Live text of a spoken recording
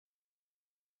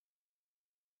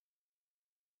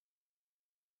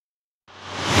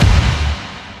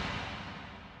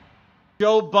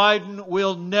Joe Biden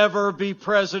will never be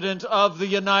president of the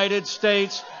United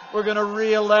States. We're going to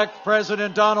re-elect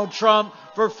President Donald Trump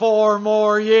for 4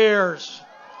 more years.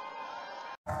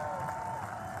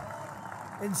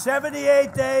 In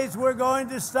 78 days, we're going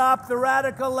to stop the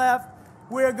radical left.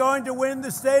 We are going to win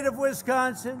the state of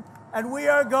Wisconsin, and we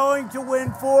are going to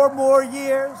win 4 more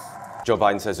years. Joe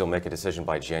Biden says he'll make a decision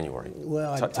by January.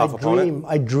 Well,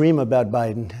 I dream about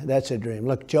Biden. That's a dream.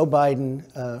 Look, Joe Biden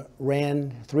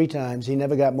ran 3 times. He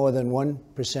never got more than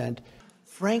 1%.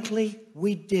 Frankly,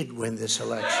 we did win this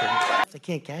election. They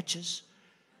can't catch us.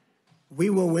 We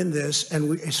will win this,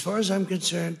 and as far as I'm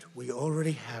concerned, we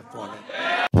already have won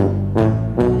it.